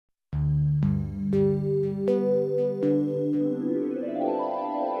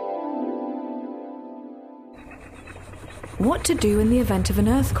What to do in the event of an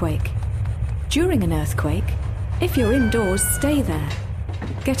earthquake? During an earthquake, if you're indoors, stay there.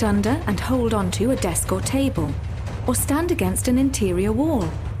 Get under and hold onto a desk or table, or stand against an interior wall.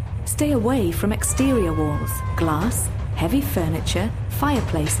 Stay away from exterior walls, glass, heavy furniture,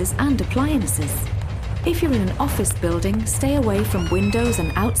 fireplaces and appliances. If you're in an office building, stay away from windows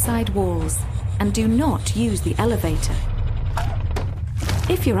and outside walls, and do not use the elevator.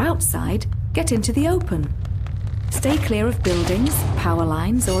 If you're outside, get into the open. Stay clear of buildings, power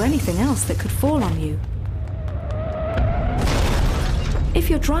lines, or anything else that could fall on you. If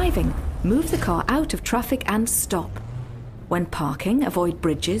you're driving, move the car out of traffic and stop. When parking, avoid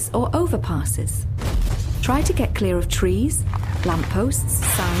bridges or overpasses. Try to get clear of trees, lampposts,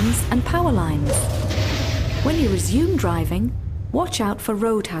 signs, and power lines. When you resume driving, watch out for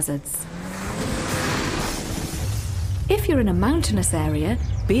road hazards. If you're in a mountainous area,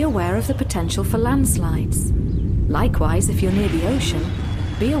 be aware of the potential for landslides. Likewise, if you're near the ocean,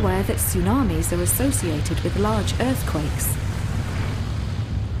 be aware that tsunamis are associated with large earthquakes.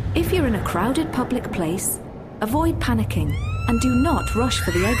 If you're in a crowded public place, avoid panicking and do not rush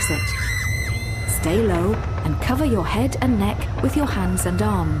for the exit. Stay low and cover your head and neck with your hands and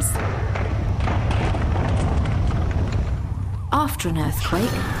arms. After an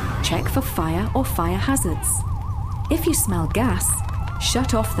earthquake, check for fire or fire hazards. If you smell gas,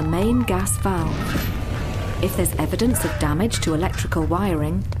 shut off the main gas valve. If there's evidence of damage to electrical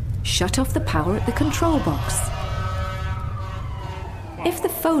wiring, shut off the power at the control box. If the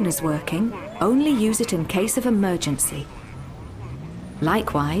phone is working, only use it in case of emergency.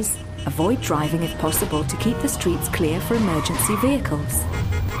 Likewise, avoid driving if possible to keep the streets clear for emergency vehicles.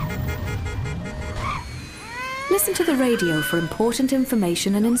 Listen to the radio for important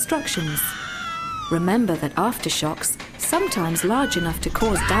information and instructions. Remember that aftershocks, sometimes large enough to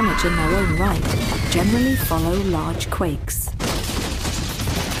cause damage in their own right, generally follow large quakes.